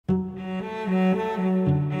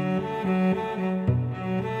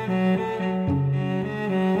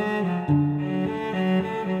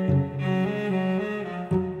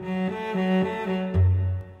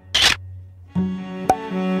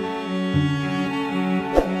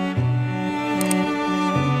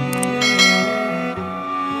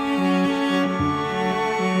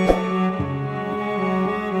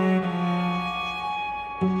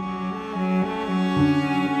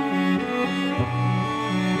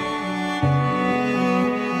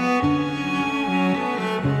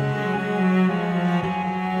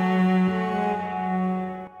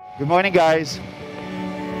morning, guys.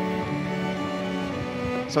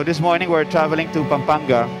 So this morning we're traveling to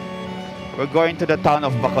Pampanga. We're going to the town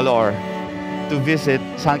of Bacolor to visit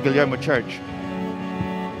San Guillermo Church.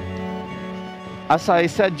 As I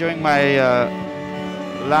said during my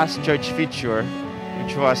last church feature,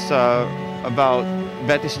 which was about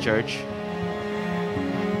Betis Church,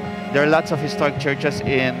 there are lots of historic churches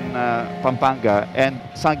in Pampanga, and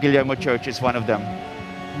San Guillermo Church is one of them.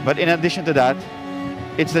 But in addition to that,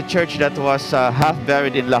 it's the church that was half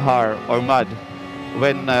buried in lahar, or mud,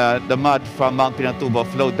 when the mud from Mount Pinatubo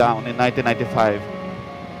flowed down in 1995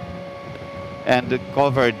 and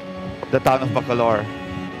covered the town of Bacolor.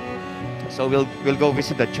 So we'll go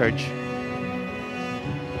visit the church.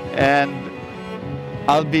 And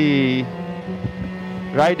I'll be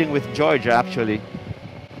riding with George, actually,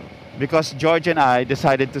 because George and I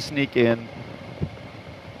decided to sneak in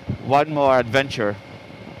one more adventure,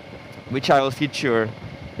 which I will feature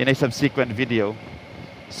in a subsequent video.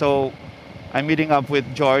 So I'm meeting up with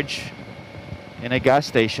George in a gas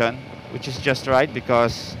station, which is just right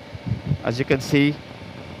because, as you can see,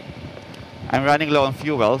 I'm running low on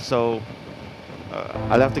fuel, so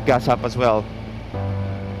I'll have to gas up as well.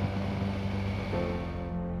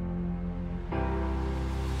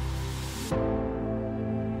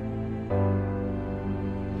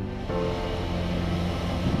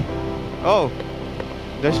 Oh,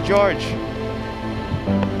 there's George.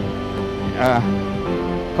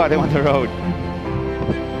 Caught him on the road.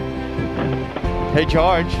 Hey,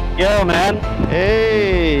 George. Yo, man.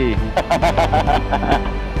 Hey.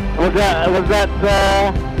 was that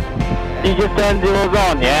you just turned yours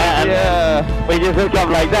on, yeah? And yeah. we just hooked up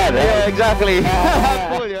like that, eh? Yeah, exactly.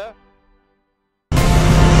 Cool, yeah.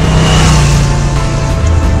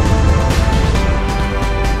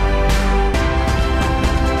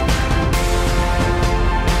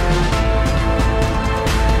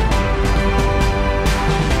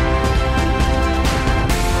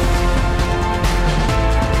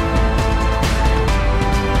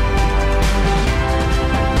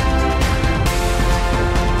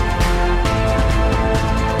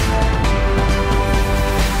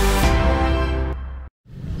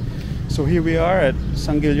 So here we are at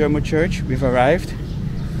San Guillermo Church. We've arrived.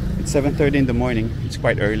 It's 7:30 in the morning. It's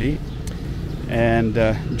quite early. And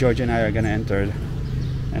George and I are gonna enter.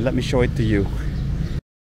 And let me show it to you.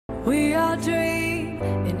 We all dream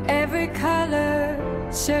in every color,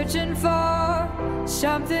 searching for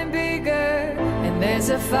something bigger. And there's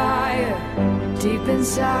a fire deep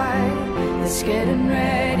inside that's getting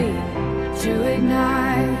ready to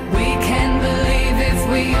ignite. We can believe if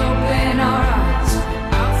we open our eyes.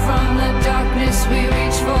 From the darkness we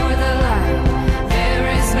reach for the light. There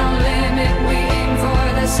is no limit, we aim for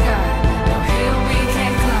the sky. No hill we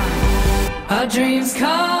can't climb. Our dreams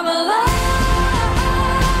come alive.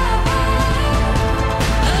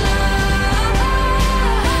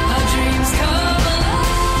 Our dreams come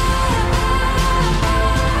alive.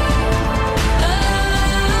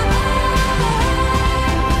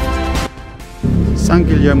 San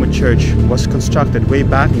Guillermo Church was constructed way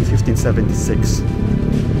back in 1576.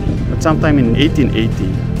 But sometime in 1880,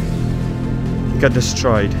 it got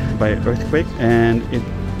destroyed by an earthquake, and it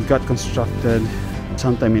got constructed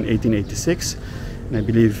sometime in 1886. And I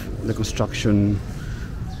believe the construction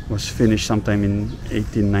was finished sometime in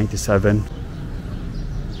 1897.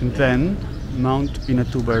 And then Mount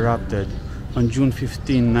Pinatubo erupted on June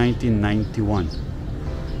 15, 1991.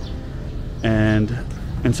 And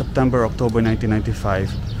in September, October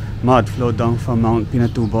 1995, mud flowed down from Mount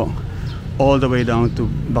Pinatubo all the way down to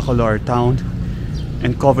Bacolor town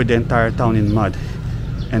and covered the entire town in mud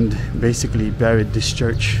and basically buried this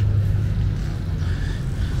church.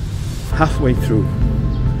 Halfway through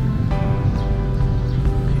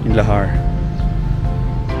in lahar.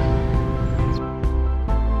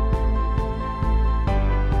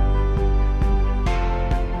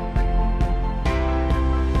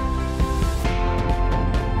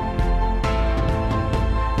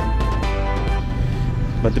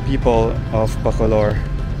 But the people of Bacolor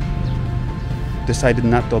decided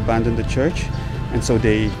not to abandon the church, and so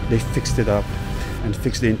they fixed it up and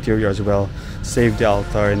fixed the interior as well, saved the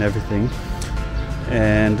altar and everything,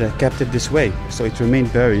 and kept it this way. So it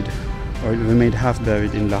remained buried, or it remained half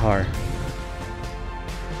buried in lahar.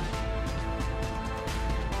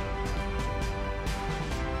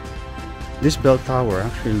 This bell tower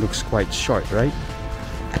actually looks quite short, right?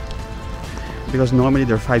 Because normally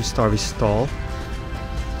they're 5 stories tall,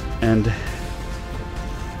 and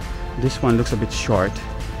this one looks a bit short.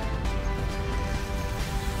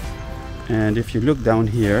 And if you look down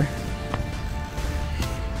here,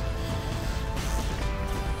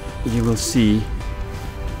 you will see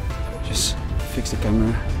fix the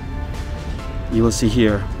camera, you will see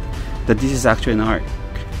here that this is actually an arc,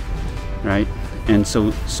 right? And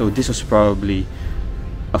so this was probably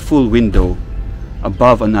a full window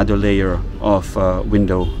above another layer of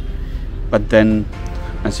window, but then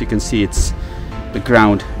as you can see, it's the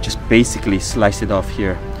ground just basically sliced it off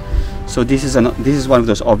here. So this is one of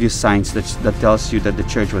those obvious signs that tells you that the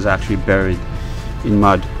church was actually buried in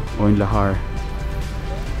mud or in lahar.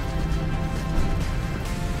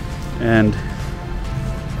 And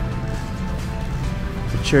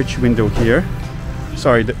the church window here,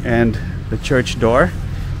 and the church door,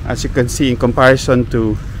 as you can see, in comparison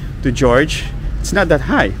to George, it's not that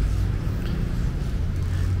high.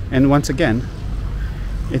 And once again,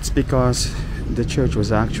 it's because the church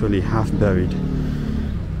was actually half buried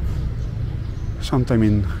sometime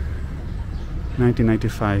in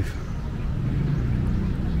 1995.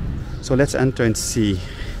 So let's enter and see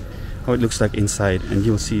how it looks like inside, and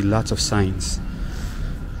you'll see lots of signs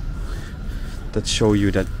that show you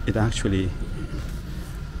that it actually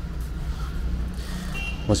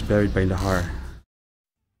was buried by lahar.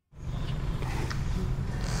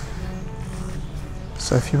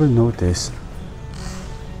 So if you will notice,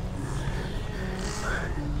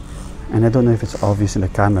 and I don't know if it's obvious in the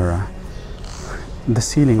camera, the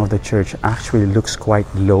ceiling of the church actually looks quite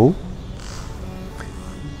low.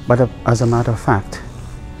 But as a matter of fact,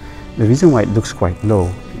 the reason why it looks quite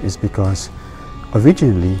low is because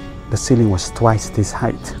originally the ceiling was twice this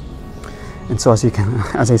height. And so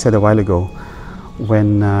as I said a while ago,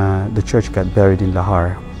 when the church got buried in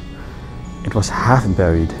lahar, it was half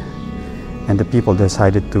buried, and the people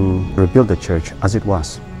decided to rebuild the church as it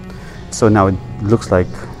was. So now it looks like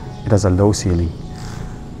it has a low ceiling.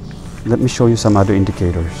 Let me show you some other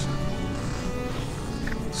indicators.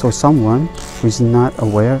 So someone who is not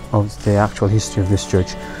aware of the actual history of this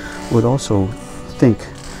church would also think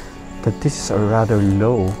that this is a rather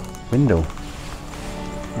low window,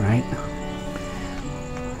 right?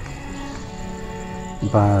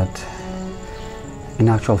 But in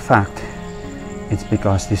actual fact, it's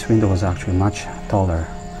because this window was actually much taller,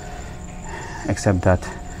 except that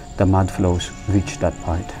the mud flows reach that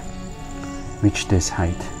part, reach this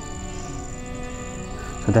height.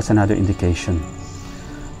 So that's another indication.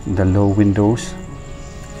 The low windows,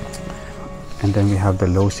 and then we have the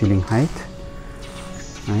low ceiling height,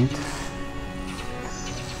 right?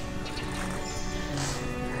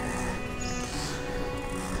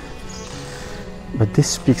 But this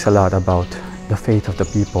speaks a lot about the faith of the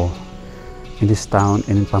people in this town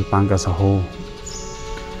and in Pampanga as a whole.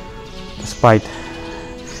 Despite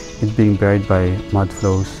it being buried by mud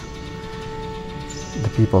flows, the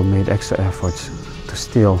people made extra efforts to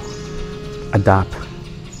still adapt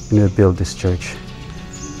and rebuild this church.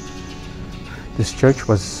 This church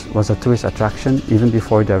was a tourist attraction even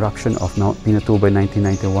before the eruption of Mount Pinatubo in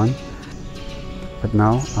 1991. But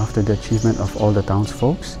now, after the achievement of all the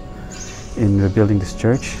townsfolk in rebuilding this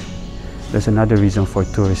church, there's another reason for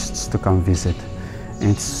tourists to come visit.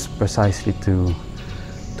 And it's precisely to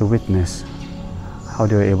witness how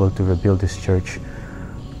they were able to rebuild this church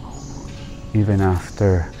even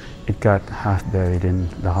after it got half buried in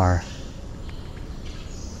lahar.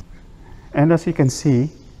 And as you can see,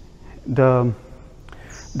 the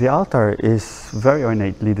altar is very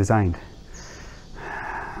ornately designed.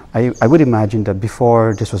 I would imagine that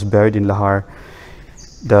before this was buried in lahar,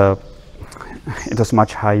 it was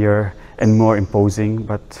much higher and more imposing,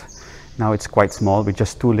 but now it's quite small with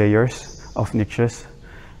just 2 layers of niches,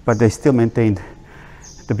 but they still maintained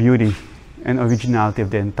the beauty and originality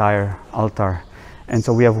of the entire altar. And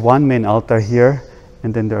so we have one main altar here,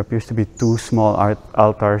 and then there appears to be 2 small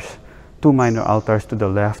altars, 2 minor altars to the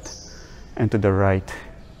left and to the right.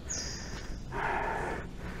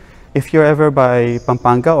 If you're ever by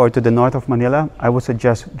Pampanga or to the north of Manila, I would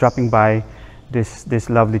suggest dropping by this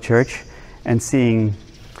lovely church and seeing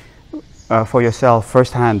for yourself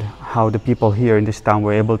firsthand how the people here in this town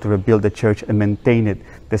were able to rebuild the church and maintain it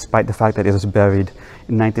despite the fact that it was buried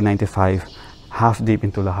in 1995 half deep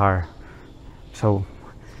into lahar. So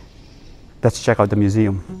let's check out the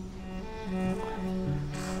museum.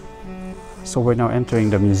 So we're now entering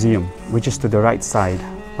the museum, which is to the right side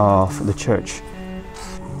of the church.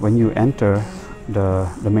 When you enter the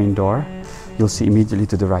main door, you'll see immediately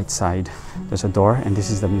to the right side there's a door, and this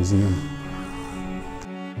is the museum.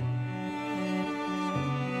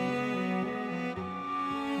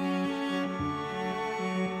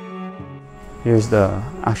 Here's the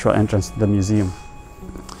actual entrance to the museum.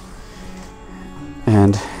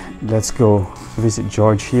 And let's go visit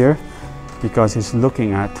George here, because he's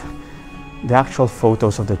looking at the actual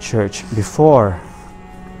photos of the church before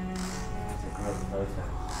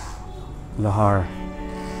lahar.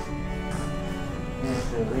 That's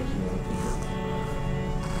the original.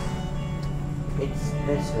 It's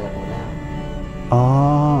this level now.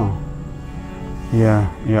 Oh, yeah,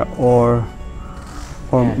 yeah, or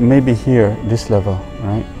Yeah. maybe here, this level,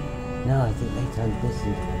 right? No, I think they turned this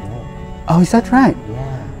into a wall. Oh, is that right?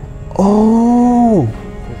 Yeah. Oh,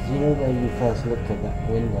 Because you know where you first looked at that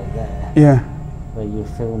window there, yeah. where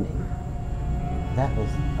you're filming? That was,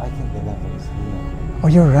 I think the level is here. Oh,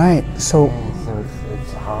 you're right. So, Yeah, so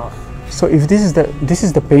it's half. so if this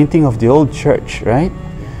is the painting of the old church, right?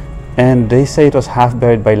 And they say it was half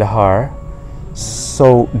buried by lahar.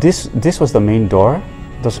 So this was the main door.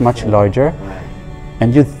 It was much larger. Right.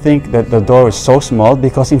 And you'd think that the door is so small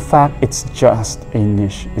because in fact it's just a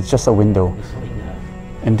niche. It's just a window. This window.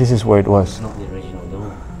 And this is where it was. It's not the original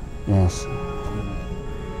door. Yes.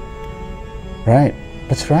 Right.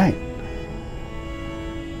 That's right.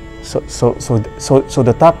 So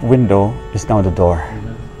the top window is now the door.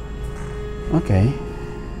 Okay.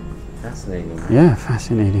 Fascinating. Right? Yeah,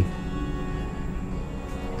 fascinating.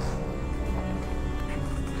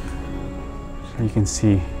 So you can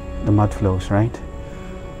see the mud flows, right?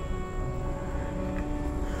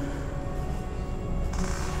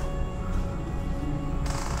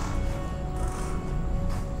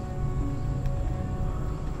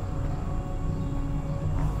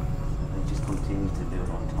 They just continue to build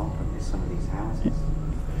on top of this, some of these houses.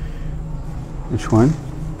 Which one?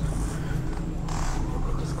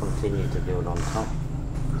 They just continue to build on top.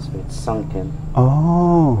 So it's sunken,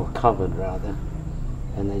 Oh, or covered rather,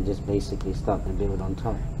 and they just basically start to build on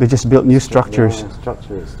top. they just built new structures. The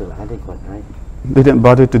structure is still adequate, right? They didn't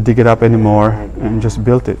bother to dig it up anymore Right, yeah. and just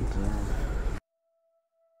built it.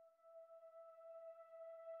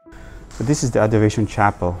 So this is the Adoration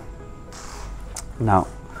Chapel. Now,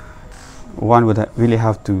 one would really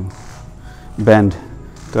have to bend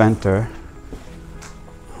to enter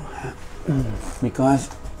because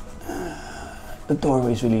the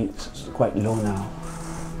doorway is really quite low now.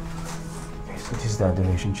 Okay, so this is the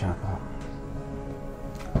Adoration Chapel.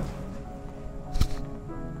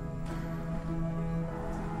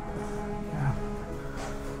 Yeah.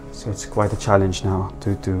 So it's quite a challenge now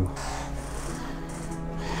to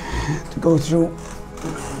go through.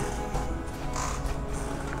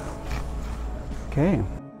 Okay.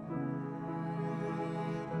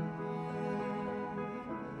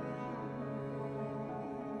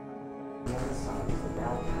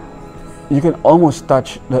 You can almost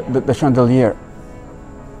touch the chandelier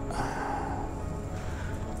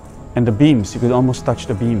and the beams. You could almost touch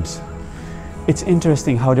the beams. It's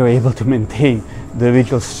interesting how they're able to maintain the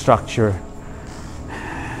original structure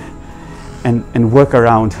and work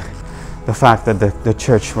around the fact that the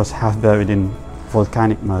church was half buried in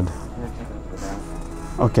volcanic mud.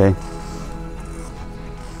 Okay.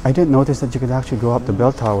 I didn't notice that you could actually go up the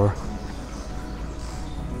bell tower.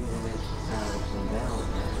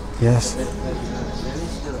 Yes.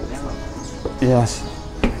 Yes.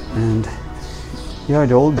 And here are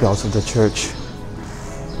the old bells of the church.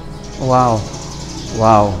 Wow.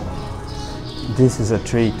 Wow. This is a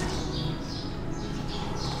treat.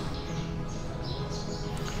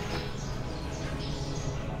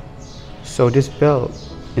 So this bell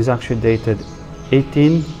is actually dated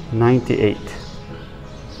 1898.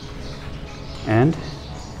 And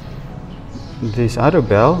this other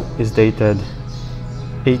bell is dated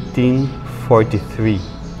 1843.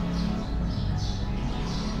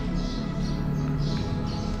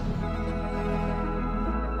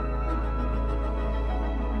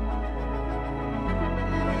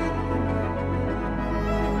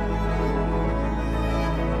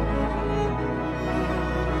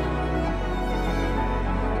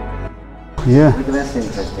 Yeah. Look, that's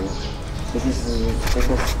interesting.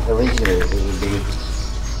 Because originally it would be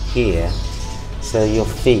here, so your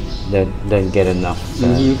feet don't get enough.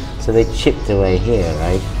 So they chipped away here,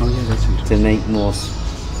 right? Oh yeah, that's interesting. To make more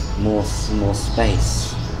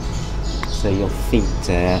space. So your feet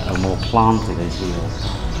are more planted as you.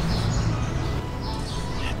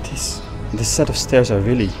 This set of stairs are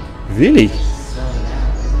really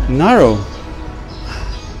narrow.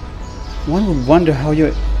 One would wonder how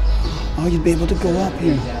you'd be able to go up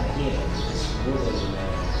here.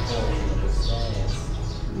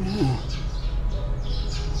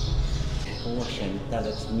 That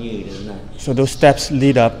looks new, doesn't it? So those steps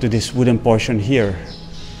lead up to this wooden portion here.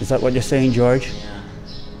 Is that what you're saying, George? Yeah.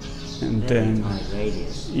 And Very then tight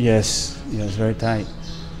radius. yes, very tight.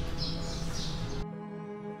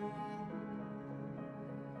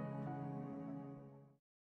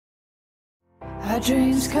 Our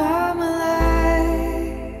dreams come alive.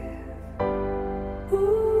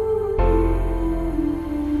 Ooh.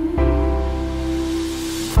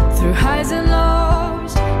 highs and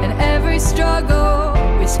lows, and every struggle.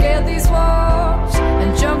 We scaled these walls and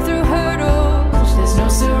jumped through hurdles. There's no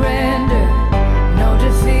surrender, no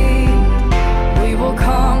defeat. We will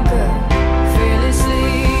conquer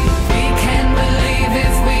fearlessly. We can believe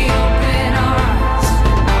if we open our eyes.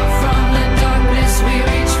 Out from the darkness we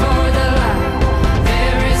reach for the light.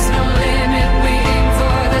 There is no limit, we aim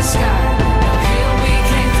for the sky. No hill we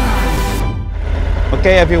can't climb.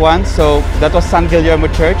 Okay everyone, so that was San Guillermo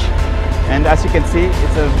Church, and as you can see,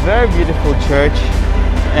 it's a very beautiful church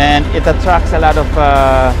and it attracts a lot of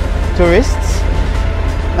tourists,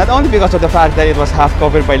 not only because of the fact that it was half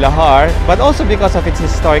covered by lahar, but also because of its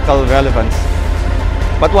historical relevance.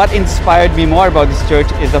 But what inspired me more about this church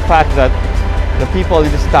is the fact that the people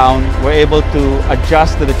in this town were able to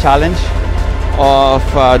adjust to the challenge of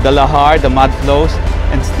the lahar, the mud flows,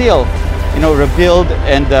 and still, rebuild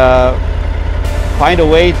and find a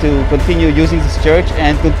way to continue using this church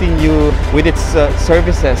and continue with its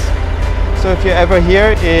services. So if you're ever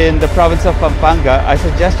here in the province of Pampanga, I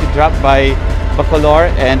suggest you drop by Bacolor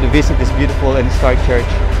and visit this beautiful and historic church.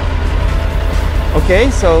 Okay,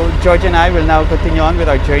 so George and I will now continue on with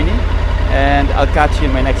our journey, and I'll catch you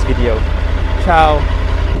in my next video. Ciao!